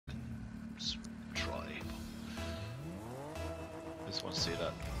just want to see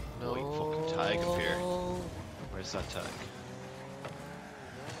that No. white fucking tag appear. Where's that tag?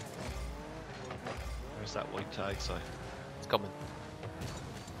 Where's that white tag, Si? It's coming.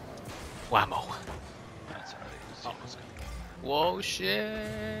 Whammo. That's alright. Oh. Whoa,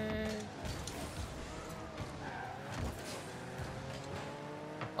 shit.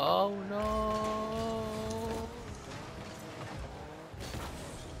 Oh no.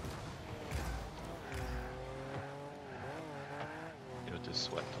 You know what this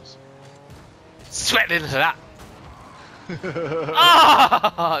sweat does? Sweat into that.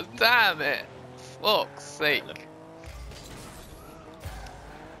 Ah, damn it. Fuck's sake.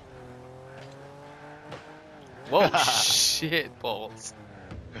 Whoa, shit balls.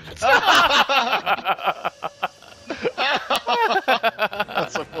 That's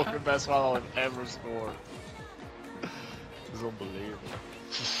the fucking best one I've ever scored. This is unbelievable.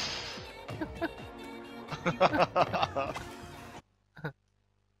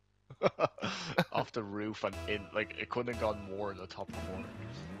 Off the roof and in, like, it couldn't have gone more in the top corner.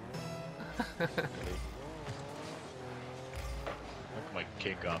 Really. Look at my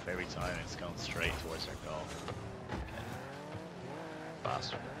kick off every time, it's going straight towards their goal. Okay.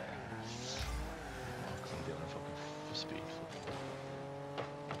 Faster than there. Oh, 'cause I'm doing a fucking speed.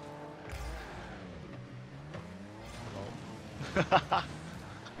 Oh.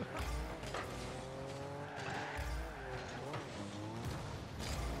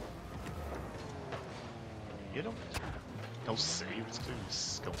 You don't. No save, it's clearly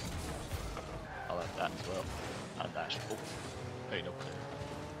scum. I'll have that as well. And that. Oh. Hey, no clear.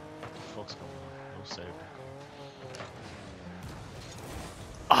 What the fuck's going on? No save.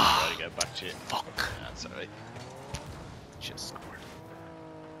 Ah, Gotta get back to it. fuck. That's alright. Just scored.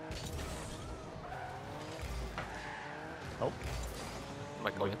 Oh. Am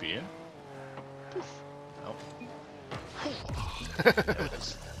I going Might be in. Poof. No. There it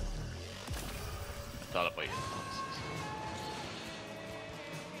is. I thought it might hit.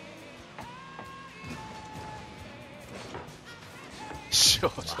 Shut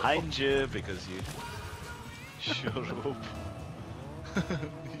up. Behind you because you shut up.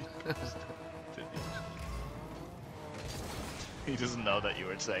 He doesn't know that you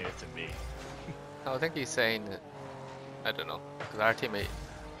were saying it to me. I think he's saying that. I don't know. Because our teammate.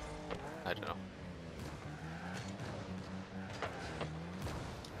 I don't know.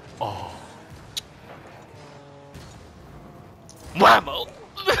 Oh. Whammo!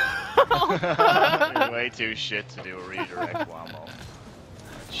 You're way too shit to do a redirect whammo.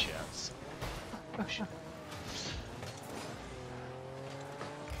 Chance. Oh, shit.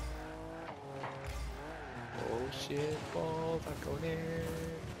 Oh shit, balls are going in.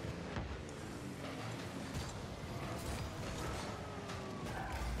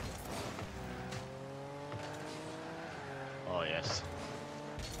 Oh yes.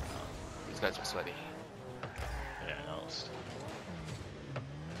 These guys are sweaty. Yeah, no.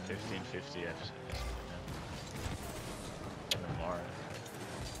 1550 FC. More.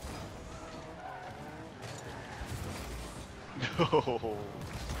 No.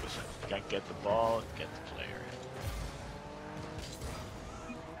 Can't get the ball, get the player.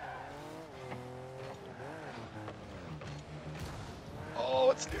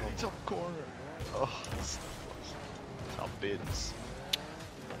 Oh, it's nearly top corner. Oh, it's top bins.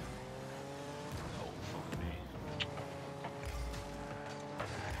 Oh, fuck me.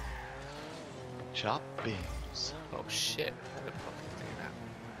 Chop bins. Oh shit. How the fuck did I do that?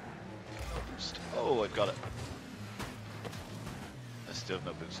 No boost. Oh, I've got it. I still have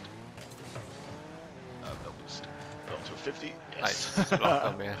no boost. No boost. Go to a 50. Yes. Nice. Block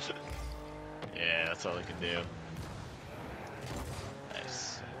on me. Yeah, that's all I can do.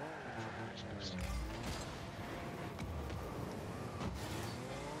 Nice. Boost.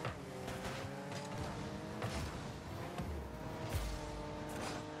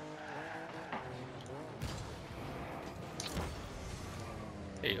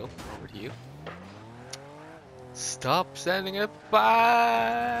 There you go. Over to you. Stop sending it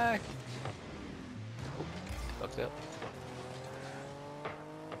back! Oh, fucked up.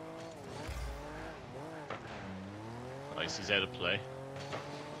 Nice, he's out of play.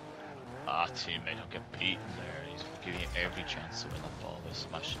 Ah, teammate, don't get beaten there. He's giving you every chance to win that ball by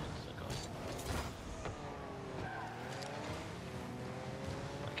smashing into the goal.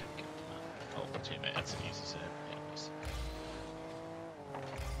 I can't get to that. Oh, teammate, that's an easy save. Yeah, nice.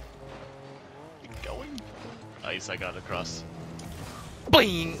 Keep going. Nice, I got it across.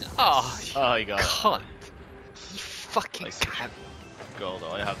 Boing! Oh, Oh, you got it. cunt! You fucking Nice. cunt! Goal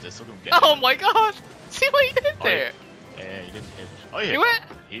though, I have this. Look at him get Oh it. my god! See what he did Oh, there? Yeah, he didn't hit it. Oh, yeah. You went?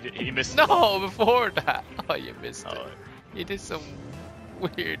 He missed the ball. No, before that. Oh, you missed it. Oh, He did some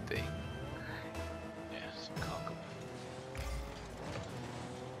weird thing. Yeah, some cock up.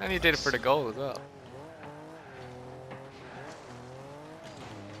 And he did it for the goal as well.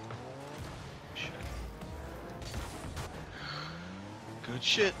 Shit. Good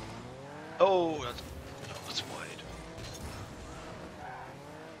shit. Oh, that's wide.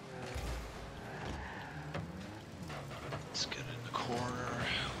 Let's get in the corner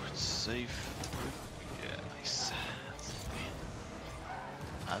where it's safe. Yeah, nice. That's a win.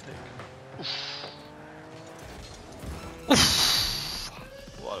 I think.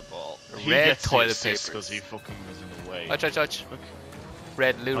 What a ball. Red toilet paper. Because he fucking was in the way. Watch. Look.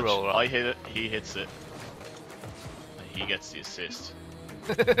 Red loo Watch. roll. I hit it, he hits it. And he gets the assist.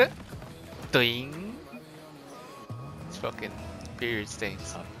 Ding. It's fucking period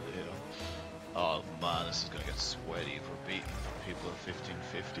stains. Unbelievable. Oh man, this is gonna get sweaty if we're beating people at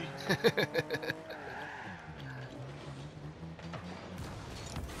 1550.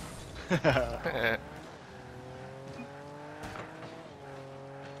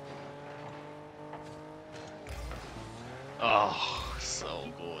 Oh,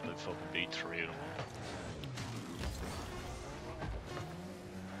 so good. I fucking beat 3 of them.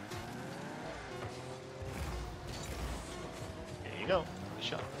 There you go. Good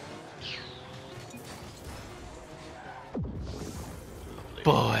shot.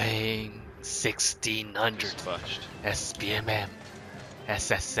 Boing. 1600. Dispatched. SBMM.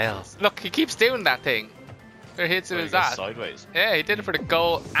 SSLs. Look, he keeps doing that thing. Where he hits it Oh, with he his goes ass. sideways. Yeah, he did it for the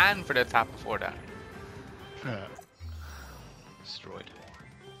goal and for the tap before that. Destroyed.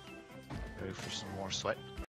 Ready for some more sweat?